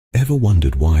Ever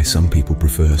wondered why some people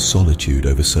prefer solitude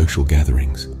over social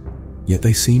gatherings, yet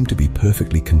they seem to be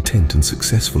perfectly content and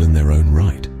successful in their own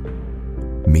right?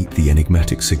 Meet the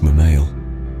enigmatic Sigma male.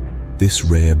 This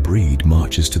rare breed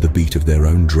marches to the beat of their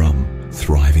own drum,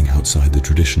 thriving outside the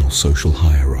traditional social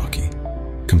hierarchy.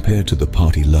 Compared to the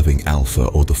party-loving alpha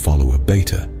or the follower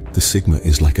beta, the Sigma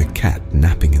is like a cat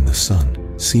napping in the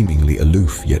sun, seemingly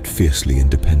aloof yet fiercely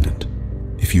independent.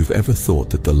 If you've ever thought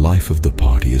that the life of the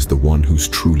party is the one who's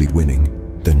truly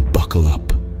winning, then buckle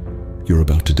up. You're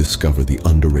about to discover the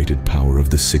underrated power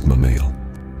of the Sigma male.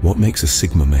 What makes a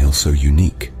Sigma male so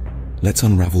unique? Let's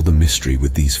unravel the mystery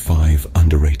with these 5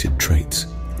 underrated traits.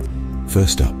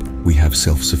 First up, we have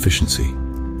self-sufficiency.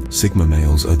 Sigma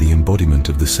males are the embodiment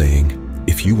of the saying,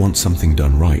 if you want something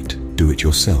done right, do it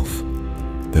yourself.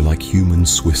 They're like human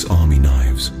Swiss Army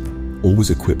knives,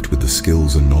 always equipped with the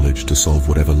skills and knowledge to solve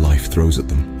whatever life throws at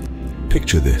them.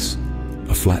 Picture this,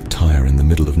 a flat tire in the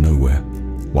middle of nowhere.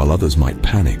 While others might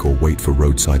panic or wait for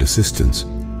roadside assistance,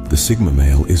 the Sigma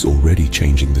male is already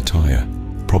changing the tire,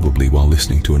 probably while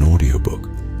listening to an audiobook.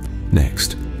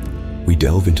 Next, we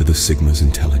delve into the Sigma's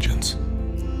intelligence.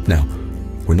 Now,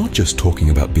 we're not just talking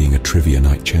about being a trivia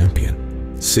night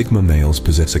champion. Sigma males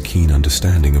possess a keen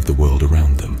understanding of the world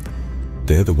around them.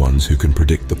 They're the ones who can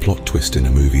predict the plot twist in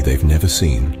a movie they've never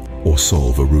seen, or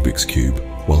solve a Rubik's Cube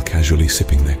while casually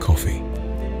sipping their coffee.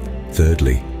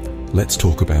 Thirdly, let's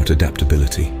talk about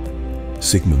adaptability.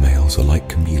 Sigma males are like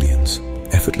chameleons,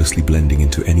 effortlessly blending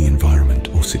into any environment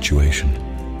or situation.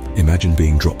 Imagine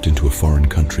being dropped into a foreign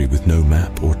country with no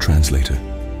map or translator.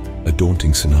 A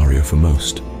daunting scenario for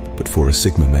most, but for a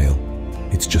Sigma male,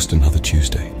 it's just another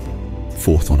Tuesday.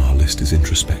 Fourth on our list is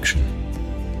introspection.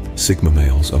 Sigma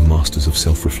males are masters of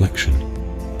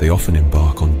self-reflection. They often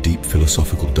embark on deep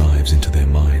philosophical dives into their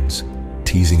minds,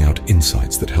 teasing out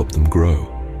insights that help them grow.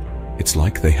 It's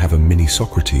like they have a mini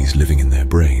Socrates living in their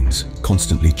brains,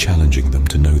 constantly challenging them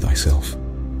to know thyself.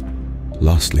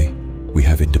 Lastly, we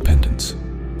have independence.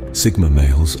 Sigma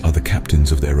males are the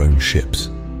captains of their own ships.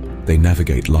 They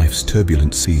navigate life's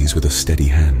turbulent seas with a steady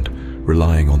hand,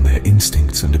 relying on their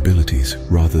instincts and abilities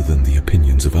rather than the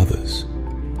opinions of others.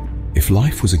 If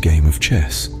life was a game of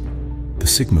chess, the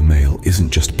Sigma male isn't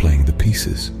just playing the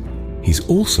pieces, he's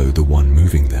also the one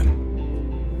moving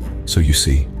them. So you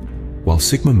see, while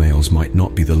Sigma males might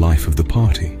not be the life of the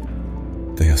party,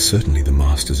 they are certainly the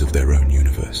masters of their own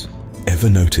universe. Ever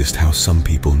noticed how some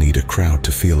people need a crowd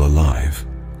to feel alive,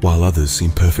 while others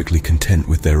seem perfectly content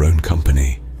with their own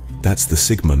company? That's the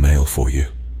Sigma male for you.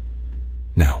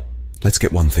 Now, let's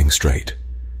get one thing straight.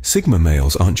 Sigma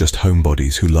males aren't just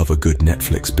homebodies who love a good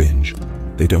Netflix binge.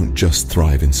 They don't just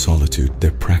thrive in solitude, they're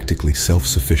practically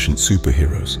self-sufficient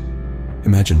superheroes.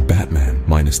 Imagine Batman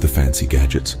minus the fancy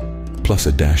gadgets, plus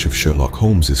a dash of Sherlock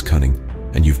Holmes' cunning,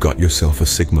 and you've got yourself a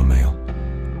Sigma male.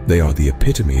 They are the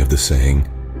epitome of the saying,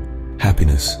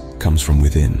 happiness comes from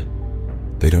within.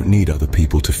 They don't need other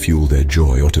people to fuel their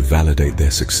joy or to validate their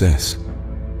success.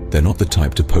 They're not the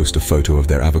type to post a photo of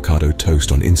their avocado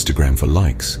toast on Instagram for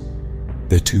likes.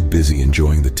 They're too busy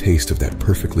enjoying the taste of that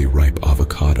perfectly ripe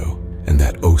avocado and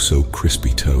that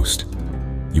oh-so-crispy toast.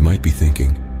 You might be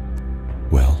thinking,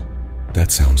 well, that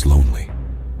sounds lonely.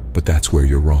 But that's where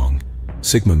you're wrong.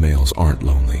 Sigma males aren't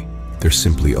lonely. They're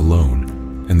simply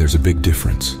alone. And there's a big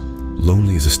difference.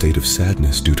 Lonely is a state of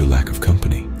sadness due to lack of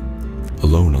company.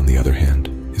 Alone, on the other hand,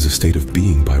 is a state of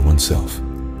being by oneself.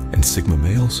 And Sigma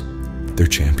males? They're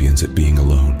champions at being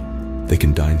alone. They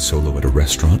can dine solo at a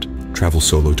restaurant, travel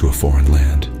solo to a foreign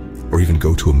land, or even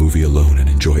go to a movie alone and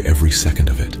enjoy every second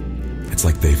of it. It's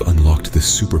like they've unlocked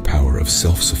this superpower of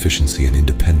self-sufficiency and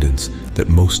independence that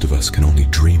most of us can only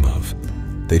dream of.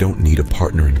 They don't need a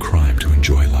partner in crime to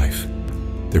enjoy life.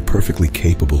 They're perfectly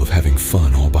capable of having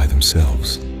fun all by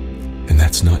themselves. And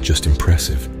that's not just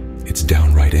impressive, it's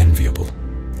downright enviable.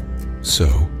 So,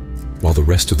 while the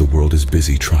rest of the world is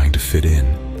busy trying to fit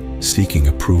in, seeking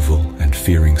approval and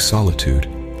fearing solitude,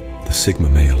 the Sigma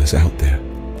male is out there,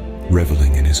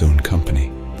 reveling in his own company,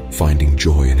 finding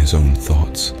joy in his own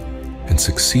thoughts, and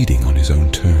succeeding on his own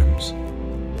terms.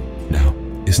 Now,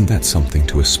 isn't that something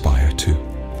to aspire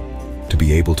to? To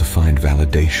be able to find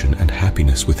validation and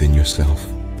happiness within yourself,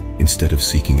 instead of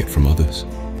seeking it from others.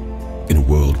 In a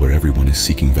world where everyone is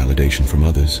seeking validation from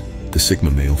others, the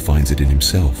Sigma male finds it in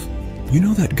himself. You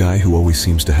know that guy who always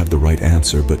seems to have the right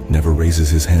answer but never raises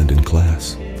his hand in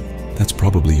class? That's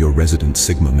probably your resident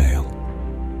Sigma male.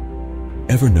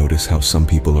 Ever notice how some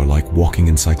people are like walking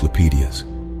encyclopedias,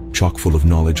 chock full of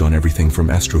knowledge on everything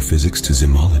from astrophysics to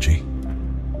zymology?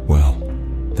 Well,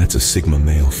 that's a Sigma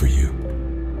male for you.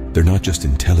 They're not just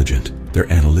intelligent,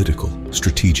 they're analytical,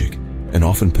 strategic, and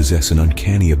often possess an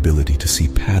uncanny ability to see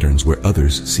patterns where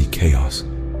others see chaos.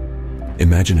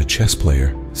 Imagine a chess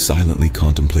player silently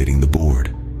contemplating the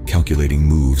board, calculating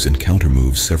moves and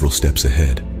countermoves several steps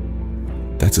ahead.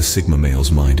 That's a Sigma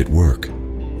male's mind at work.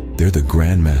 They're the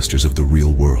grandmasters of the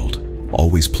real world,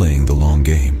 always playing the long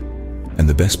game. And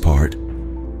the best part,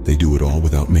 they do it all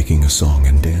without making a song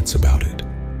and dance about it.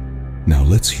 Now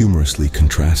let's humorously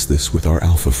contrast this with our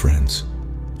alpha friends.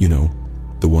 You know,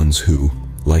 the ones who,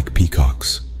 like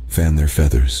peacocks, fan their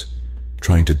feathers,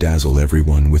 trying to dazzle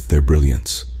everyone with their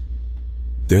brilliance.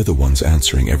 They're the ones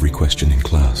answering every question in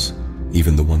class,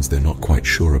 even the ones they're not quite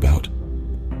sure about.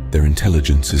 Their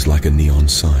intelligence is like a neon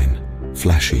sign,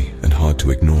 flashy and hard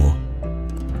to ignore.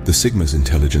 The Sigma's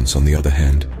intelligence, on the other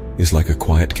hand, is like a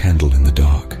quiet candle in the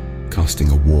dark, casting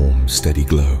a warm, steady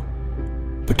glow.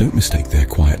 But don't mistake their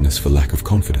quietness for lack of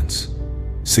confidence.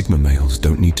 Sigma males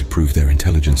don't need to prove their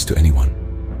intelligence to anyone.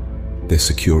 They're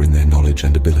secure in their knowledge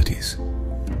and abilities.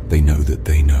 They know that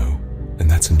they know, and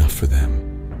that's enough for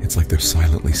them. It's like they're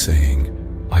silently saying,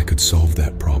 I could solve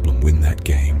that problem, win that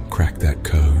game, crack that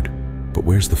code. But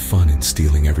where's the fun in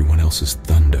stealing everyone else's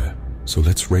thunder? So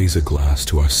let's raise a glass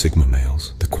to our Sigma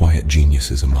males, the quiet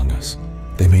geniuses among us.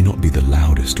 They may not be the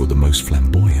loudest or the most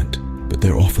flamboyant, but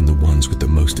they're often the ones with the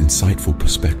most insightful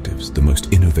perspectives, the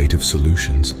most innovative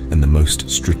solutions, and the most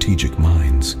strategic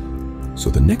minds. So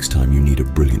the next time you need a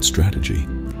brilliant strategy,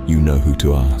 you know who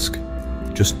to ask.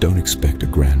 Just don't expect a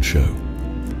grand show.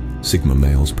 Sigma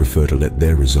males prefer to let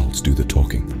their results do the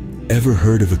talking. Ever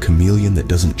heard of a chameleon that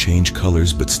doesn't change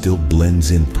colors but still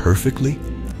blends in perfectly?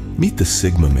 Meet the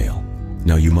Sigma male.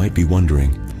 Now you might be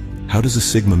wondering, how does a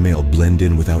Sigma male blend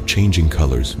in without changing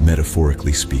colors,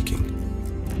 metaphorically speaking?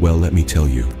 Well, let me tell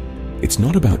you, it's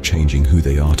not about changing who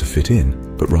they are to fit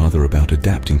in, but rather about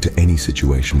adapting to any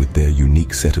situation with their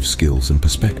unique set of skills and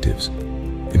perspectives.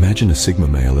 Imagine a Sigma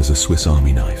male as a Swiss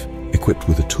Army knife, equipped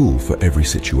with a tool for every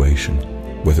situation.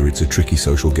 Whether it's a tricky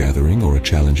social gathering or a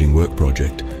challenging work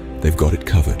project, they've got it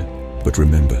covered. But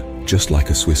remember, just like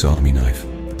a Swiss Army knife,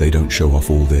 they don't show off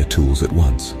all their tools at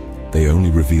once. They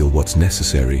only reveal what's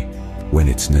necessary when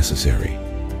it's necessary.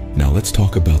 Now let's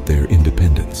talk about their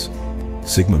independence.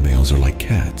 Sigma males are like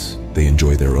cats. They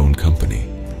enjoy their own company.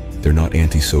 They're not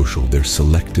antisocial, they're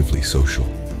selectively social.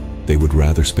 They would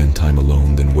rather spend time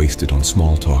alone than waste it on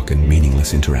small talk and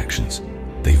meaningless interactions.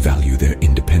 They value their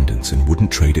independence and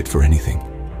wouldn't trade it for anything.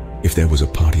 If there was a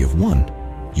party of one,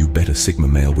 you bet a Sigma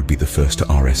male would be the first to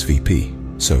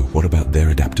RSVP. So what about their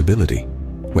adaptability?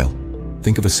 Well,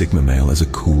 think of a Sigma male as a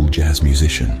cool jazz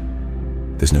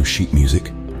musician. There's no sheet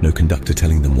music, no conductor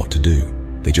telling them what to do.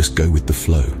 They just go with the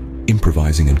flow,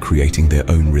 improvising and creating their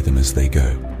own rhythm as they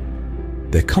go.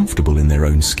 They're comfortable in their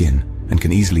own skin and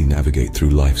can easily navigate through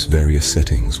life's various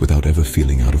settings without ever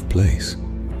feeling out of place.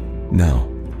 Now,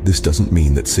 this doesn't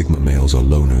mean that Sigma males are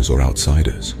loners or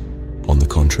outsiders. On the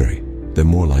contrary, they're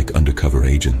more like undercover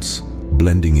agents,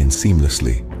 blending in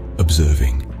seamlessly,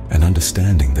 observing and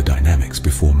understanding the dynamics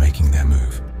before making their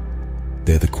move.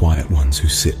 They're the quiet ones who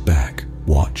sit back,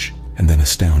 watch, and then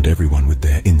astound everyone with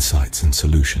their insights and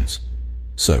solutions.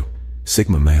 So,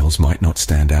 Sigma males might not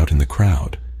stand out in the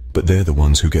crowd, but they're the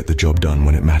ones who get the job done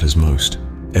when it matters most.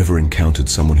 Ever encountered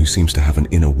someone who seems to have an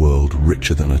inner world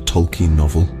richer than a Tolkien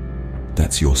novel?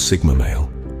 That's your Sigma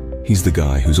male. He's the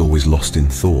guy who's always lost in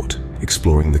thought,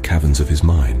 exploring the caverns of his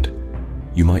mind.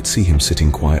 You might see him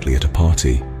sitting quietly at a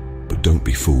party, but don't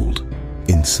be fooled.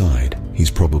 Inside,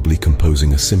 he's probably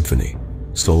composing a symphony,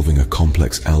 solving a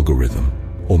complex algorithm,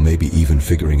 or maybe even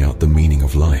figuring out the meaning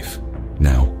of life.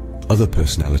 Now, other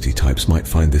personality types might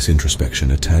find this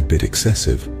introspection a tad bit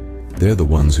excessive. They're the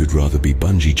ones who'd rather be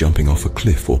bungee jumping off a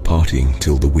cliff or partying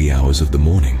till the wee hours of the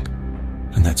morning.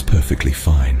 And that's perfectly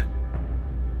fine.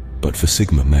 But for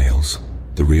Sigma males,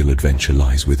 the real adventure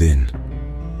lies within.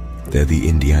 They're the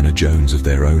Indiana Jones of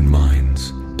their own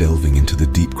minds, delving into the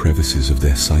deep crevices of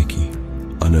their psyche,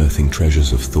 unearthing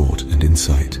treasures of thought and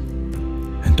insight.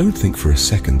 And don't think for a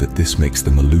second that this makes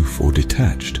them aloof or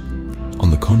detached. On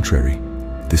the contrary,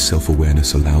 this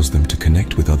self-awareness allows them to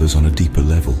connect with others on a deeper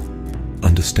level,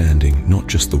 understanding not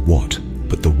just the what,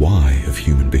 but the why of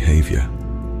human behavior.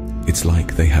 It's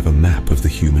like they have a map of the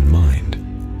human mind,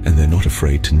 and they're not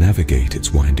afraid to navigate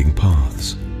its winding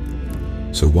paths.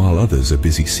 So while others are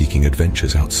busy seeking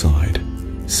adventures outside,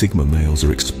 Sigma males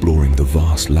are exploring the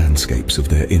vast landscapes of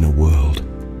their inner world.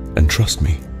 And trust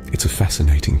me, it's a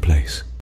fascinating place.